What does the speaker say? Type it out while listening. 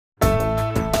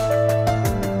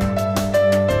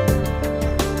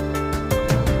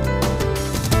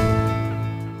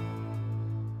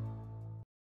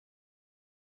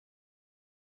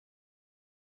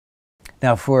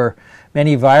Now, for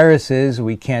many viruses,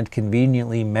 we can't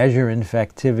conveniently measure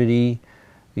infectivity.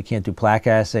 We can't do plaque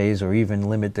assays or even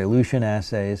limit dilution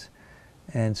assays.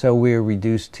 And so we're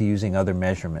reduced to using other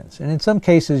measurements. And in some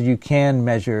cases, you can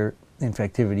measure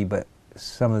infectivity, but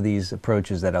some of these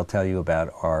approaches that I'll tell you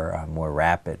about are more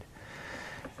rapid.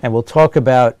 And we'll talk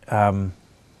about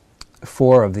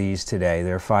 4 of these today.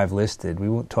 There are 5 listed. We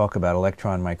won't talk about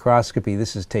electron microscopy.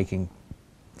 This is taking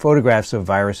photographs of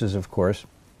viruses, of course,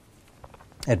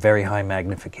 at very high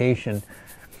magnification.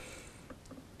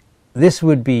 This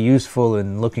would be useful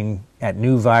in looking at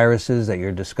new viruses that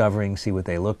you're discovering, see what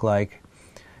they look like.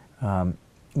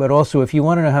 But also, if you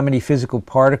want to know how many physical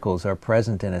particles are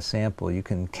present in a sample, you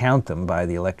can count them by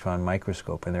the electron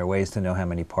microscope, and there are ways to know how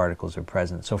many particles are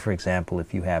present. So, for example,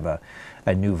 if you have a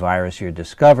new virus you're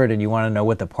discovered and you want to know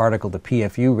what the particle to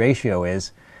PFU ratio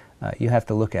is, you have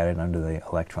to look at it under the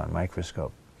electron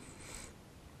microscope.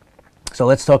 So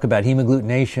let's talk about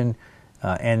hemagglutination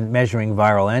and measuring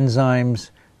viral enzymes,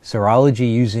 serology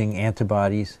using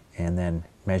antibodies, and then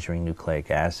measuring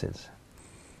nucleic acids.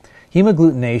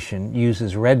 Hemagglutination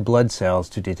uses red blood cells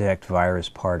to detect virus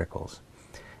particles.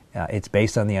 It's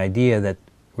based on the idea that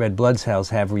red blood cells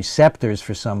have receptors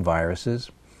for some viruses,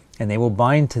 and they will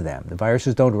bind to them. The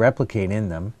viruses don't replicate in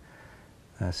them,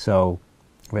 so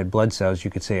red blood cells,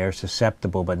 you could say, are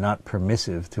susceptible but not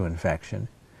permissive to infection.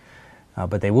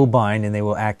 But they will bind and they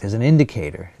will act as an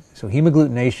indicator. So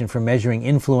hemagglutination for measuring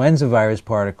influenza virus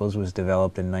particles was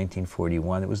developed in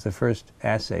 1941. It was the first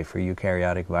assay for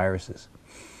eukaryotic viruses.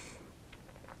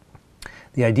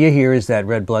 The idea here is that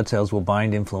red blood cells will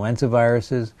bind influenza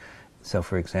viruses. So,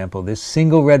 for example, this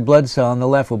single red blood cell on the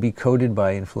left will be coated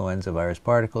by influenza virus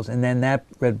particles, and then that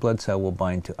red blood cell will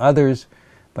bind to others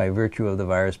by virtue of the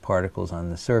virus particles on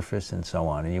the surface, and so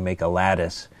on. And you make a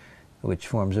lattice, which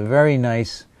forms a very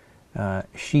nice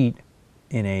sheet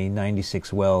in a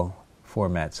 96-well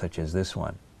format such as this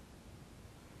one.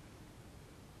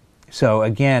 So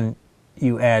again,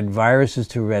 you add viruses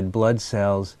to red blood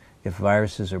cells. If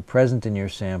viruses are present in your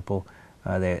sample,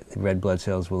 the red blood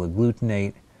cells will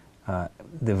agglutinate.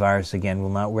 The virus, again, will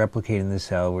not replicate in the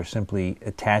cell. We're simply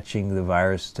attaching the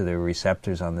virus to the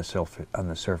receptors on the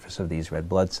surface of these red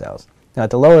blood cells. Now,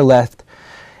 at the lower left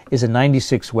is a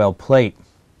 96-well plate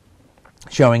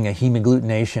showing a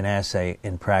hemagglutination assay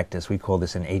in practice. We call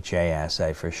this an HA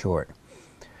assay for short.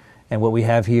 And what we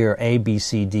have here, A, B,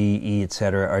 C, D, E,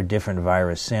 etc., are different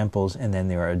virus samples, and then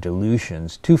there are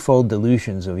dilutions, twofold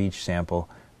dilutions of each sample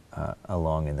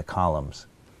along in the columns.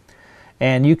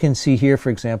 And you can see here, for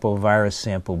example, virus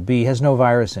sample B has no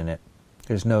virus in it.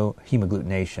 There's no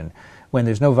hemagglutination. When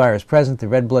there's no virus present, the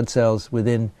red blood cells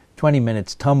within 20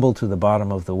 minutes tumble to the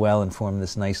bottom of the well and form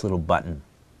this nice little button.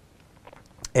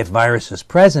 If virus is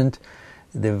present,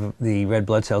 the red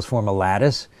blood cells form a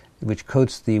lattice which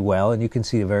coats the well, and you can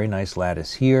see a very nice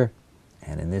lattice here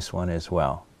and in this one as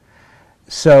well.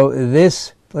 So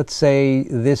this, let's say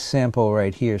this sample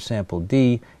right here, sample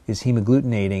D, is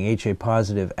hemaggglutinating HA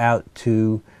positive out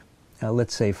to,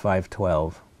 let's say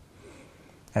 512.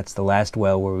 That's the last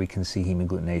well where we can see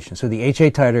hemagglutination. So the HA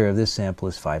titer of this sample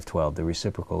is 512, the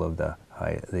reciprocal of the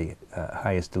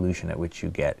highest dilution at which you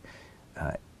get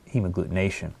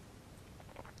hemagglutination.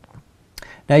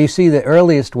 Now you see the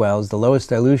earliest wells, the lowest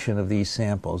dilution of these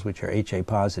samples, which are HA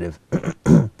positive,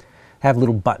 have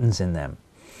little buttons in them.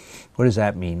 What does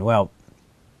that mean? Well,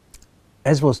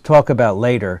 as we'll talk about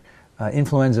later,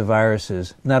 influenza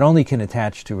viruses not only can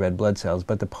attach to red blood cells,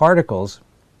 but the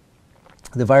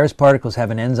virus particles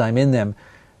have an enzyme in them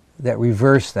that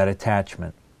reverse that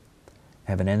attachment,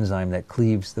 have an enzyme that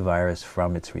cleaves the virus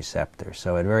from its receptor.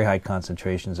 So at very high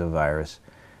concentrations of virus,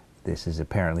 this is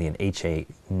apparently an HA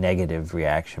negative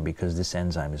reaction because this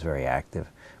enzyme is very active.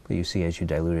 But you see as you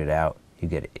dilute it out, you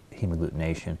get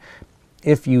hemagglutination.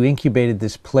 If you incubated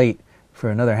this plate for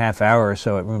another half hour or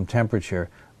so at room temperature,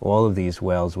 all of these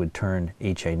wells would turn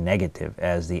HA negative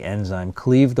as the enzyme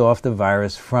cleaved off the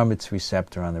virus from its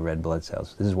receptor on the red blood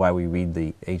cells. This is why we read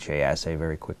the HA assay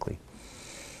very quickly.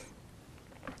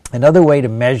 Another way to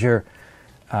measure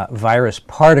virus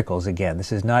particles, again,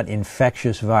 this is not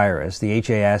infectious virus. The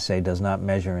HA assay does not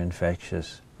measure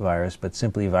infectious virus, but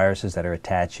simply viruses that are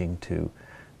attaching to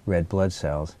red blood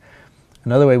cells.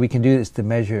 Another way we can do this is to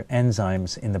measure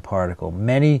enzymes in the particle.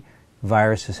 Many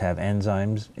viruses have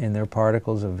enzymes in their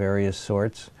particles of various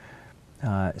sorts.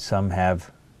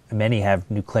 Many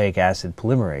have nucleic acid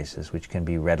polymerases, which can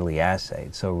be readily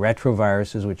assayed. So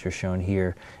retroviruses, which are shown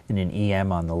here in an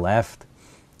EM on the left,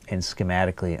 and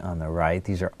schematically on the right.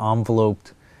 These are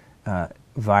enveloped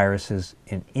viruses,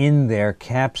 and in their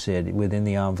capsid, within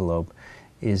the envelope,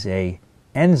 is a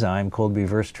enzyme called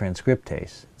reverse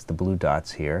transcriptase. It's the blue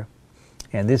dots here.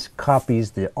 And this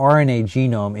copies the RNA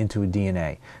genome into a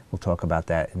DNA. We'll talk about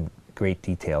that in great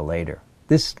detail later.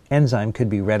 This enzyme could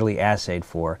be readily assayed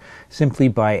for simply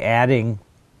by adding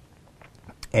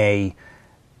a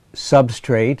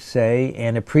substrate, say,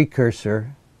 and a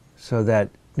precursor so that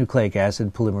nucleic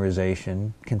acid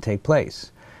polymerization can take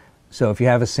place. So if you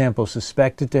have a sample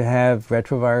suspected to have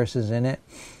retroviruses in it,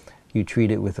 you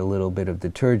treat it with a little bit of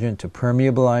detergent to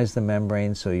permeabilize the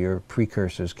membrane so your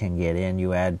precursors can get in.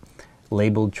 You add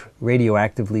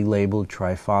radioactively labeled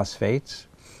triphosphates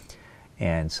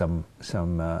and some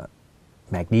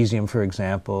magnesium, for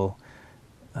example,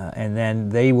 and then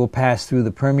they will pass through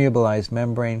the permeabilized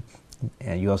membrane,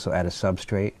 and you also add a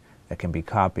substrate that can be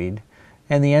copied,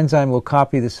 and the enzyme will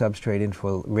copy the substrate into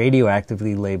a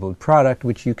radioactively labeled product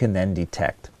which you can then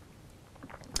detect.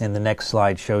 And the next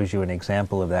slide shows you an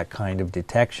example of that kind of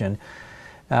detection.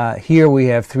 Here we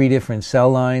have 3 different cell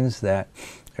lines that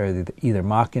are either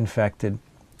mock infected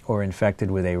or infected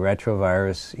with a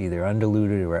retrovirus, either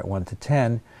undiluted or at 1 to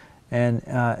 10.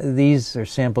 And these are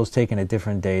samples taken at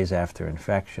different days after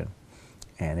infection.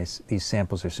 And these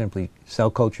samples are simply cell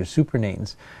culture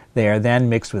supernatants. They are then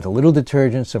mixed with a little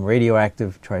detergent, some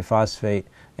radioactive triphosphate,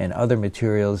 and other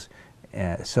materials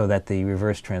so that the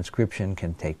reverse transcription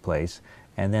can take place.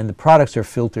 And then the products are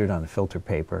filtered on the filter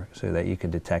paper so that you can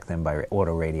detect them by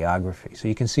autoradiography. So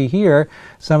you can see here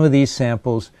some of these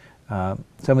samples,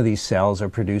 some of these cells are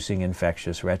producing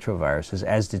infectious retroviruses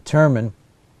as determined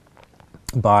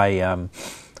by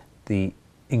the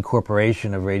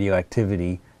incorporation of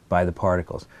radioactivity by the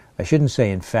particles. I shouldn't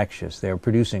say infectious. They're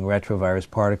producing retrovirus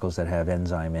particles that have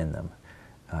enzyme in them.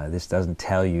 This doesn't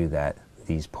tell you that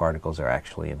these particles are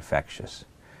actually infectious.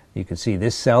 You can see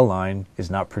this cell line is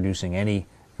not producing any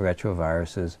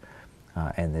retroviruses,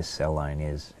 and this cell line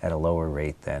is at a lower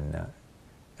rate than,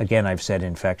 again, I've said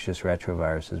infectious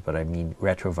retroviruses, but I mean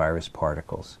retrovirus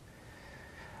particles.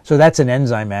 So that's an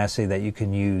enzyme assay that you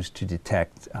can use to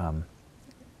detect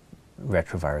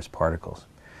retrovirus particles.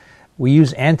 We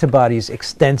use antibodies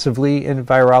extensively in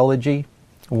virology.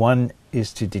 One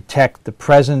is to detect the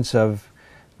presence of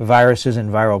viruses and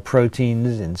viral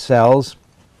proteins in cells.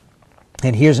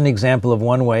 And here's an example of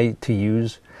one way to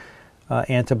use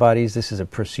antibodies. This is a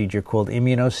procedure called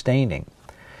immunostaining.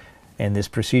 In this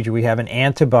procedure we have an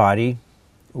antibody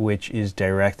which is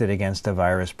directed against a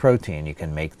virus protein. You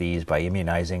can make these by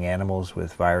immunizing animals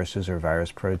with viruses or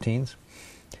virus proteins.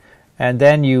 And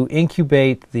then you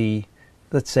incubate the,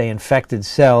 let's say, infected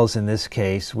cells in this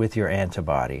case with your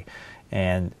antibody,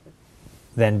 and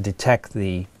then detect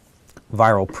the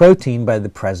viral protein by the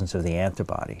presence of the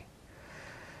antibody.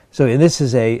 So this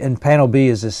is and panel B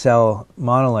is a cell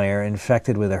monolayer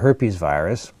infected with a herpes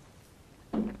virus,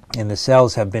 and the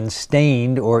cells have been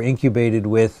stained or incubated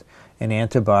with an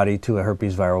antibody to a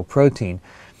herpes viral protein.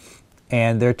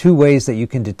 And there are 2 ways that you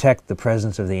can detect the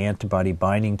presence of the antibody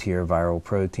binding to your viral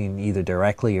protein, either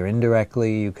directly or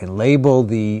indirectly. You can label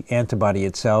the antibody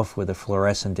itself with a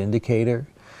fluorescent indicator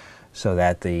so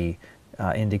that the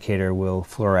indicator will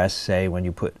fluoresce, say, when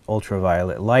you put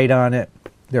ultraviolet light on it.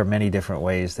 There are many different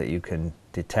ways that you can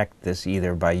detect this,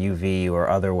 either by UV or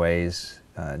other ways,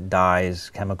 dyes,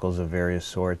 chemicals of various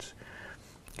sorts.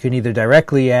 You can either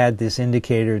directly add this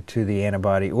indicator to the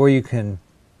antibody, or you can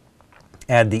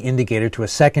add the indicator to a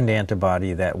second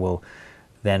antibody that will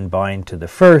then bind to the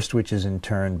first, which is in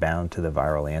turn bound to the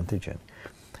viral antigen.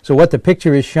 So what the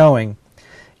picture is showing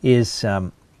is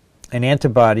an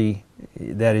antibody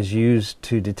that is used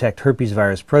to detect herpes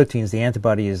virus proteins. The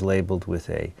antibody is labeled with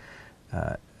a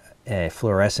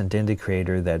fluorescent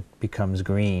indicator that becomes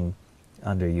green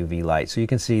under UV light. So you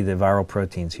can see the viral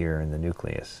proteins here in the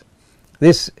nucleus.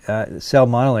 This cell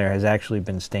monolayer has actually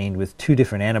been stained with 2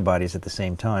 different antibodies at the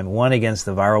same time, one against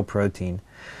the viral protein,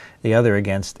 the other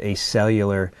against a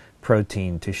cellular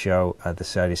protein to show the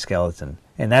cytoskeleton.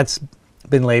 And that's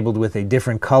been labeled with a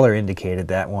different color indicator.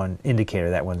 That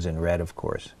one's in red, of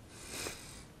course.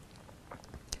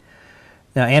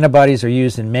 Now, antibodies are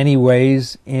used in many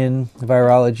ways in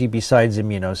virology besides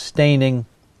immunostaining.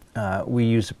 We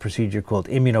use a procedure called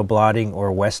immunoblotting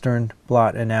or Western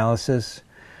blot analysis.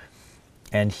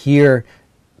 And here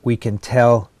we can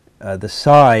tell the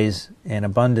size and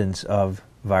abundance of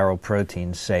viral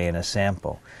proteins, say, in a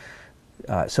sample.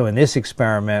 So in this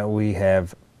experiment, we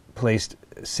have placed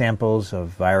samples of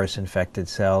virus-infected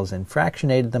cells and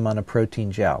fractionated them on a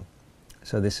protein gel.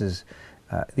 So this is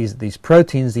these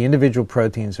proteins, the individual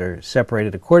proteins, are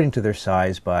separated according to their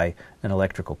size by an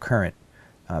electrical current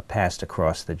passed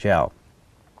across the gel.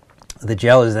 The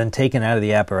gel is then taken out of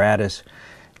the apparatus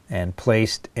and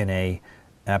placed in a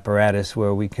apparatus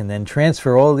where we can then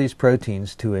transfer all of these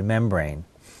proteins to a membrane.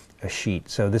 a sheet.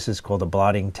 So this is called a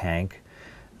blotting tank.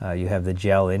 You have the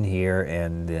gel in here,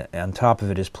 and on top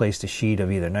of it is placed a sheet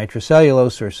of either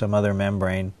nitrocellulose or some other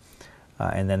membrane,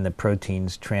 and then the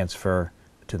proteins transfer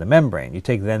to the membrane. You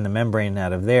take then the membrane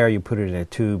out of there, you put it in a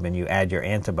tube, and you add your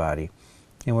antibody.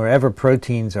 And wherever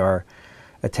proteins are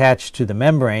attached to the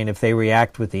membrane, if they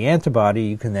react with the antibody,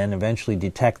 you can then eventually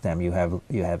detect them. You have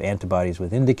antibodies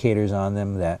with indicators on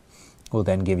them that will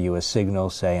then give you a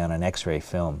signal, say, on an X-ray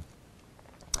film.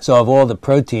 So of all the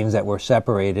proteins that were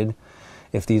separated,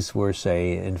 if these were,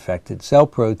 say, infected cell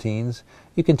proteins,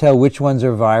 you can tell which ones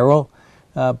are viral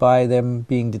by them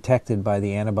being detected by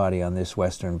the antibody on this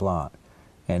Western blot.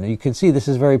 And you can see this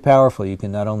is very powerful. You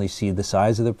can not only see the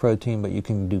size of the protein, but you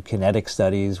can do kinetic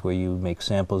studies where you make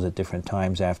samples at different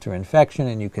times after infection,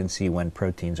 and you can see when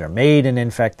proteins are made in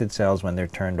infected cells, when they're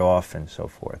turned off, and so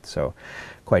forth. So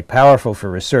quite powerful for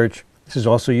research. This is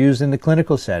also used in the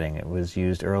clinical setting. It was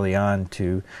used early on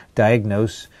to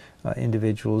diagnose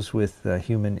individuals with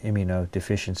human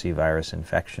immunodeficiency virus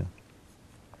infection.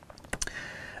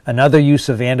 Another use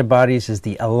of antibodies is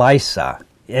the ELISA,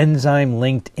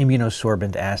 enzyme-linked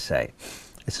immunosorbent assay.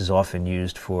 This is often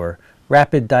used for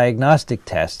rapid diagnostic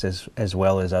tests as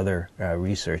well as other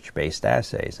research-based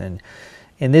assays. And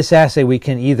in this assay, we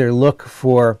can either look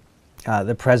for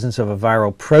the presence of a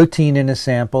viral protein in a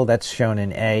sample, that's shown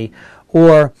in A,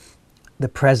 or the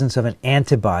presence of an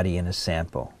antibody in a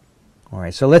sample. All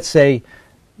right, so let's say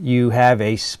you have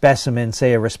a specimen,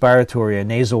 say a respiratory, a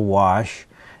nasal wash,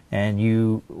 and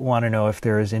you want to know if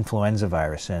there is influenza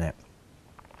virus in it.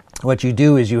 What you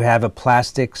do is you have a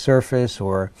plastic surface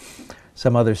or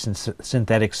some other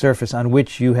synthetic surface on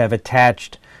which you have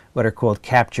attached what are called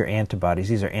capture antibodies.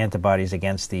 These are antibodies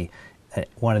against the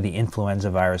one of the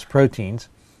influenza virus proteins.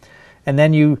 And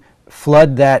then you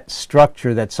flood that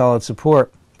structure, that solid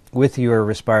support, with your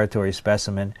respiratory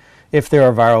specimen. If there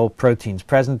are viral proteins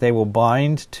present, they will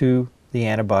bind to the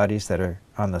antibodies that are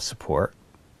on the support.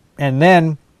 And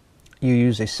then you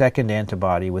use a second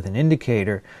antibody with an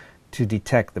indicator to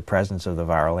detect the presence of the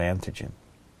viral antigen.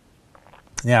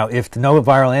 Now, if no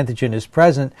viral antigen is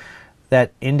present,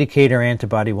 that indicator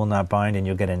antibody will not bind and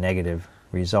you'll get a negative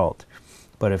result.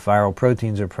 But if viral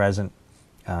proteins are present,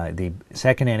 the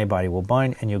second antibody will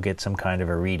bind and you'll get some kind of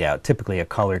a readout, typically a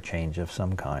color change of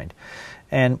some kind.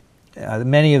 And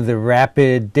many of the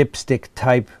rapid dipstick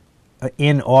type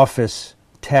in-office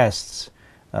tests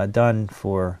done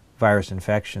for virus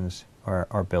infections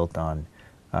are built on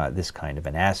this kind of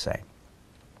an assay.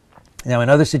 Now, in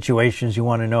other situations, you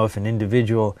want to know if an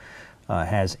individual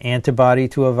has antibody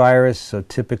to a virus. So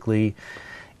typically,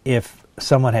 if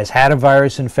someone has had a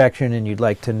virus infection and you'd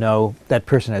like to know that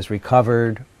person has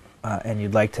recovered and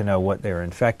you'd like to know what they're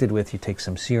infected with, you take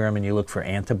some serum and you look for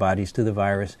antibodies to the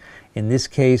virus. In this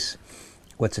case,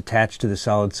 what's attached to the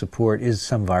solid support is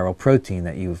some viral protein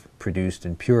that you've produced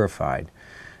and purified.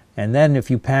 And then if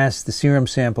you pass the serum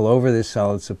sample over this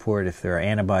solid support, if there are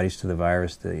antibodies to the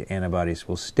virus, the antibodies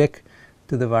will stick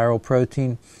to the viral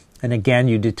protein. And again,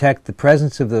 you detect the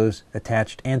presence of those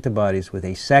attached antibodies with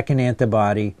a second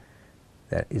antibody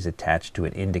that is attached to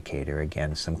an indicator.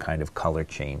 Again, some kind of color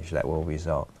change that will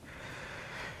result.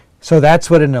 So that's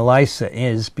what an ELISA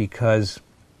is, because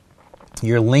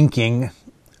you're linking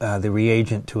the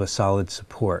reagent to a solid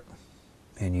support.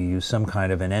 And you use some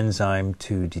kind of an enzyme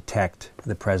to detect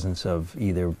the presence of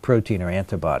either protein or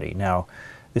antibody. Now,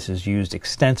 this is used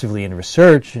extensively in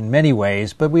research in many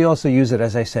ways, but we also use it,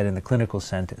 as I said, in the clinical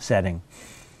setting,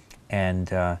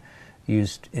 and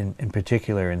used in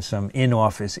particular in some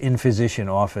in-office, in-physician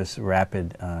office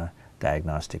rapid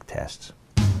diagnostic tests.